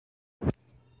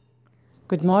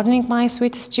Good morning, my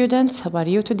sweet students. How are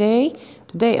you today?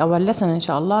 Today our lesson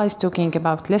inshallah is talking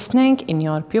about listening in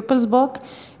your pupils book,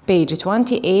 page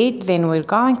 28. Then we're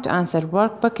going to answer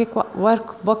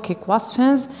workbook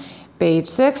questions, page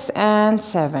 6 and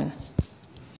 7.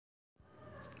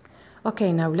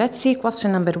 Okay, now let's see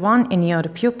question number 1 in your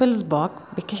pupils book.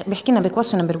 بيحكينا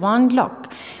question number 1. Look,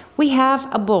 we have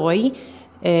a boy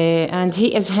and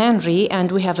he is Henry,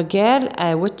 and we have a girl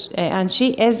and she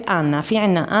is Anna. في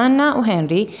عنا Anna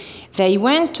وهنري. They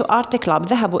went to art club.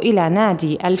 ذهبوا إلى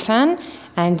نادي الفن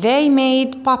and they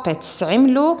made puppets.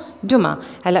 عملوا دمى.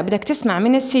 هلا بدك تسمع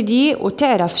من السي دي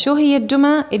وتعرف شو هي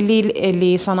الدمى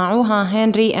اللي صنعوها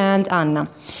هنري and Anna.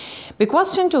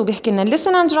 بquestion 2 بيحكي لنا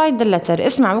listen and write the letter.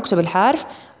 اسمع واكتب الحرف.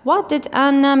 What did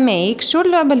Anna make? شو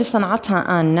اللعبة اللي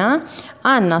صنعتها أنا؟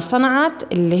 أنا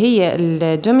صنعت اللي هي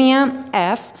الدمية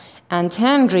F and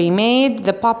Henry made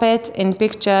the puppet in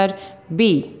picture B.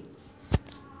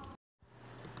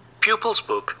 Pupils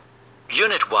Book,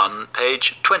 Unit 1,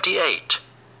 page 28.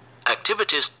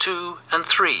 Activities 2 and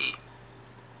 3.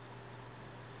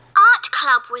 Art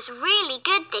club was really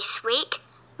good this week.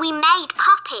 We made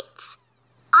puppets.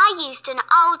 I used an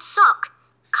old sock,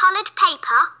 coloured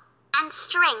paper and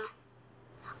string.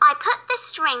 I put the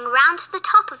string round the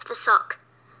top of the sock.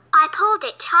 I pulled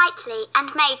it tightly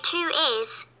and made 2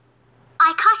 ears.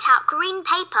 I cut out green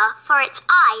paper for its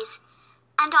eyes,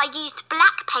 and I used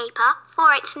black paper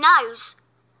for its nose.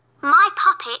 My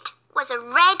puppet was a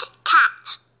red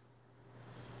cat.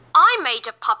 I made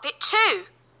a puppet too,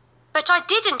 but I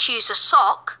didn't use a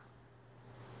sock.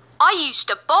 I used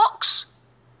a box,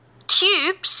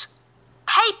 tubes,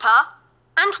 paper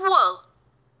and wool.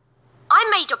 I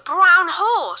made a brown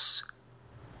horse.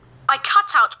 I cut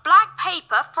out black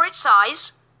paper for its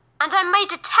eyes, and I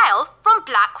made a tail from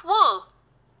black wool.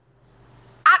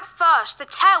 At first the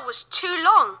tail was too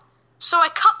long, so I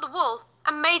cut the wool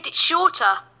and made it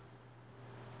shorter.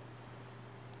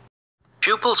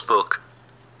 Pupils Book,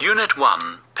 Unit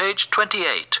 1, page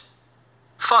 28.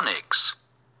 Phonics.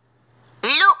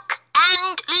 Look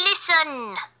and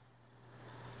listen.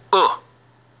 Book.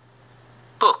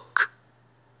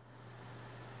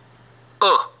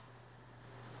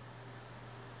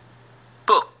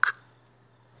 Book.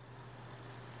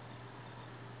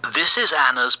 This is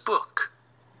Anna's book.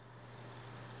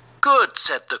 Good,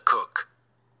 said the cook.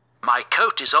 My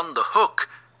coat is on the hook,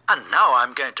 and now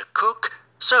I'm going to cook,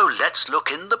 so let's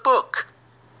look in the book.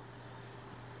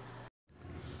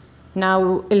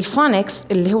 Now الphonics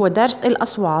اللي هو درس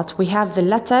الأصوات, we have the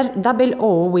letter double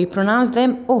O, we pronounce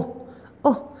them O.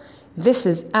 This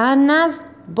is Anna's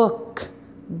book.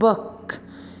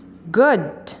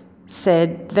 Good,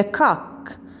 said the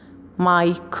cock.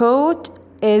 My coat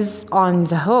is on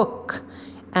the hook,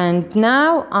 and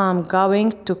now I'm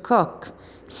going to cook.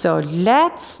 So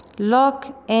let's look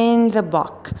in the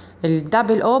book. The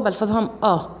double O بلفظهم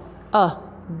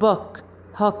book,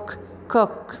 hook,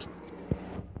 cook.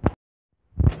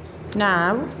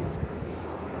 Now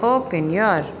open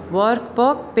your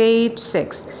workbook, page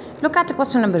 6. Look at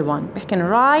question number 1. بحكي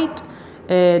write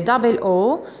double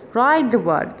O. Write the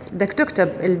words. بدك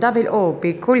تكتب الدبل او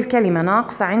بكل كلمة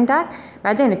ناقصة عندك،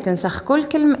 بعدين بتنسخ كل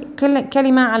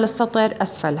كلمة على السطر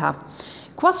أسفلها.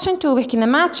 Question 2 بيحكي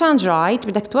لنا match and write.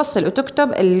 بدك توصل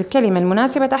وتكتب الكلمة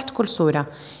المناسبة تحت كل صورة.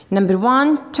 Number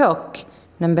 1 took.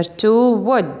 Number 2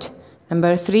 would.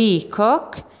 Number 3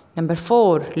 cook. Number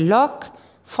 4 look.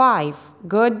 5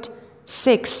 good.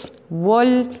 6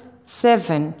 wool.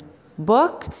 7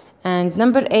 book. And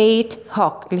number 8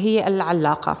 hook اللي هي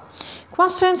العلاقة.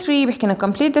 Question 3 بيحكي لنا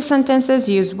complete the sentences,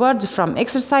 use words from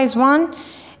exercise 1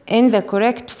 in the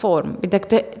correct form. بدك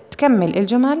تكمل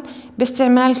الجمل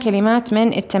باستعمال كلمات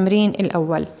من التمرين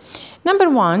الأول. Number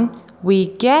 1 we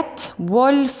get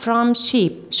wool from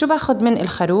sheep. شو باخد من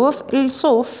الخروف؟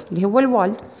 الصوف اللي هو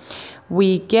الwool.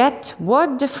 We get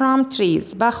wood from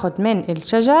trees. باخد من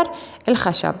الشجر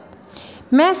الخشب.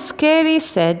 Miss Carey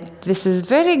said, this is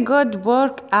very good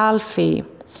work, Alfie.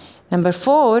 Number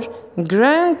 4,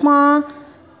 Grandma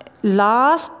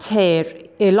lost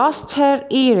her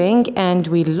earring and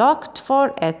we looked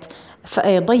for it.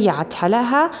 ضيعت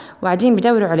حلاها وقاعدين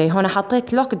بدوروا عليه. هنا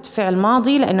حطيت looked فعل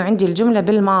ماضي لأنه عندي الجملة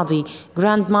بالماضي.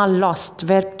 Grandma lost,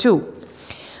 verb 2.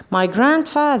 My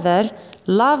grandfather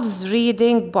loves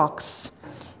reading books.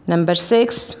 Number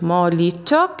 6, Molly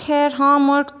took her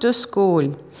homework to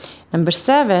school. Number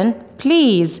 7,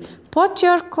 please put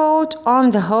your coat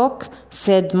on the hook,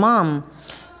 said Mom.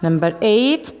 Number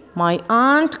 8, my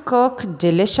aunt cooked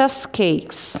delicious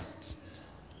cakes.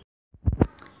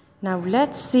 Now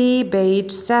let's see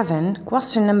page 7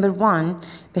 question number 1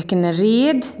 بحكي لنا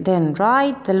read then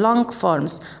write the long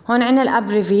forms. هون عنا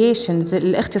الابريفيشنز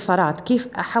الاختصارات، كيف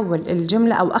احول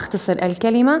الجملة او اختصر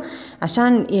الكلمة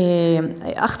عشان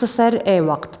اختصر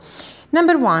وقت.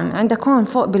 number 1 عندك هون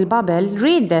فوق بالبابل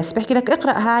read this بحكي لك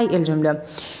اقرأ هاي الجملة.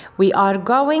 We are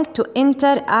going to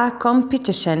enter a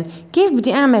competition. كيف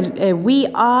بدي أعمل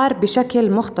we are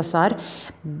بشكل مختصر؟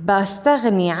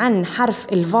 بستغني عن حرف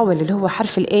الفاول اللي هو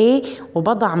حرف A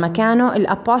وبضع مكانه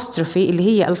الأبوستروفي اللي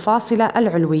هي الفاصلة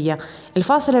العلوية.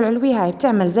 الفاصلة العلوية هاي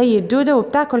بتعمل زي الدودة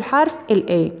وبتاكل حرف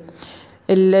A.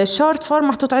 الشورت فورم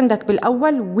محطوط عندك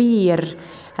بالأول وير.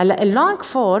 هلا اللونج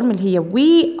فورم اللي هي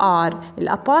وي ار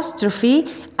الابوستروفي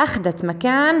أخذت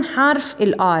مكان حرف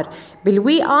الار.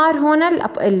 بالوي ار هنا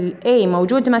الاي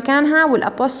موجود مكانها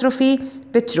والابوستروفي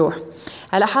بتروح.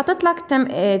 هلا حاطط لك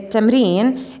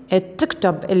تمرين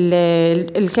تكتب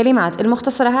الكلمات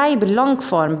المختصرة هاي باللونج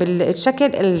فورم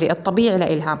بالشكل الطبيعي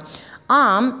لإلها.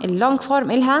 اللونج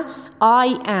فورم إلها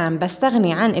I am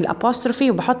بستغني عن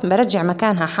الابوستروفي برجع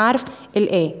مكانها حرف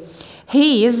A.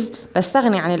 He is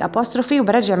بستغني عن الابوستروفي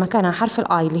وبرجع مكانها حرف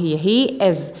I اللي هي he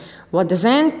is.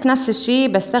 وdoesn't نفس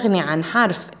الشيء بستغني عن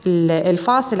حرف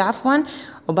الفاصل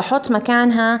وبحط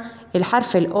مكانها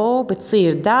الحرف O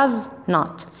بتصير does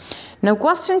not. Now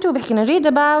question 2 بحكينا read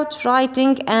about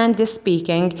writing and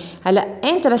speaking. هلا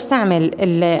امتى بستعمل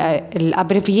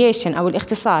الابريفيشن او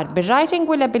الاختصار بالwriting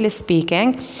ولا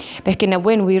بالspeaking؟ بحكينا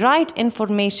when we write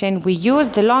information we use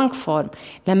the long form.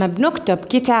 لما بنكتب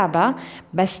كتابة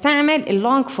بستعمل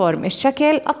اللونج فورم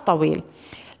الشكل الطويل.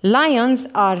 Lions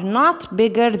are not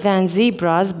bigger than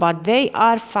zebras but they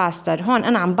are faster. هون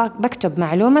أنا عم بكتب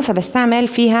معلومة فبستعمل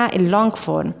فيها اللونج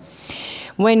فورم.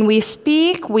 When we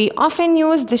speak we often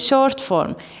use the short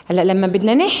form. هلا لما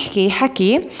بدنا نحكي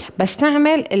حكي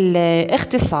بستعمل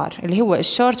الاختصار اللي هو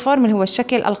الشورت فورم اللي هو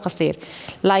الشكل القصير.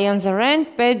 Lions aren't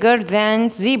bigger than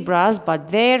zebras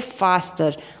but they're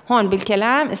faster. هون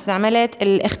بالكلام استعملت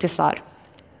الاختصار.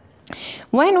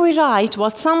 When we write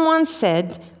what someone said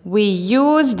we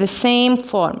use the same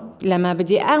form. لما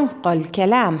بدي أنقل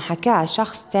كلام حكاه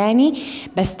شخص تاني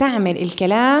بستعمل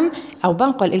الكلام أو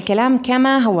بنقل الكلام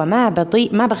كما هو،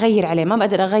 ما بغير عليه، ما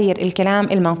بقدر أغير الكلام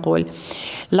المنقول.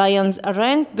 Lions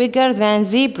aren't bigger than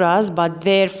zebras but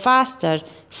they're faster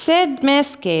said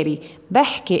Miss Carey.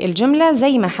 بحكي الجملة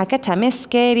زي ما حكتها Miss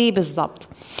Carey بالضبط.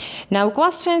 Now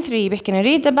question 3 بحكينا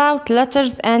read about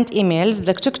letters and emails.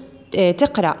 بدك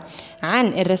تقرأ عن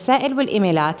الرسائل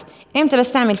والإيميلات. إمتى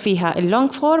بستعمل فيها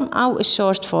اللونج فورم أو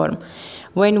الشورت فورم؟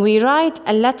 When we write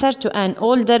a letter to an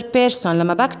older person.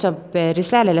 لما بكتب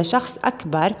رسالة لشخص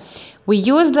أكبر we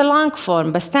use the long form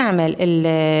بستعمل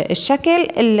الشكل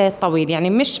الطويل يعني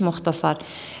مش مختصر.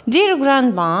 Dear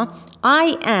grandma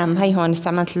I am هي هون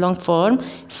استعملت اللونج فورم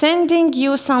sending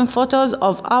you some photos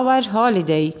of our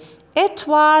holiday. It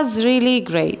was really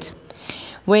great.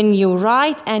 When you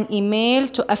write an email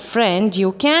to a friend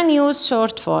you can use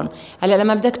short form. هلا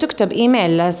لما بدك تكتب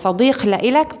ايميل لصديق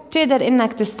لإلك بتقدر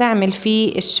انك تستعمل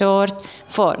فيه الشورت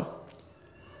فورم.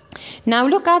 Now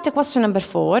look at question number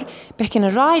 4 بحكينا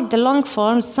write the long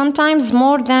forms sometimes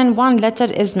more than one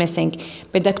letter is missing.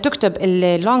 بدك تكتب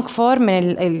اللونج فورم من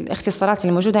الاختصارات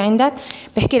اللي موجودة عندك.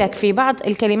 بحكي لك في بعض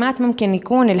الكلمات ممكن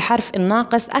يكون الحرف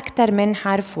الناقص أكثر من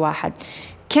حرف واحد.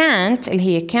 can't اللي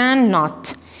هي can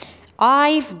not.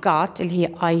 I've got اللي هي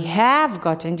I have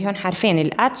got عندي هون حرفين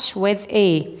ال H with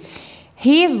A.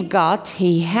 He's got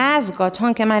he has got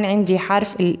هون كمان عندي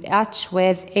حرف ال H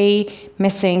with A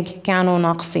missing كانوا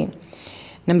ناقصين.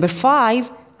 Number 5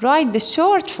 write the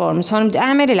short forms. هون بدي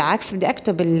أعمل العكس، بدي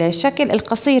أكتب الشكل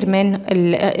القصير من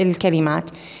الكلمات.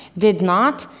 Did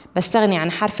not بستغني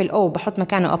عن حرف ال O بحط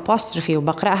مكانه apostrophe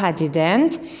وبقرأها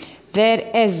didn't.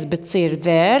 There is بتصير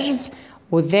theirs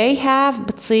و they have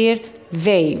بتصير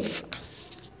they've.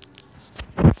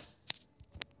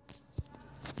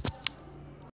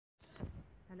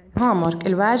 هومورك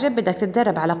الواجب بدك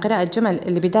تتدرب على قراءة جمل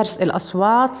اللي بدرس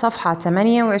الأصوات صفحة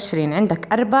 28. عندك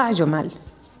 4 جمل.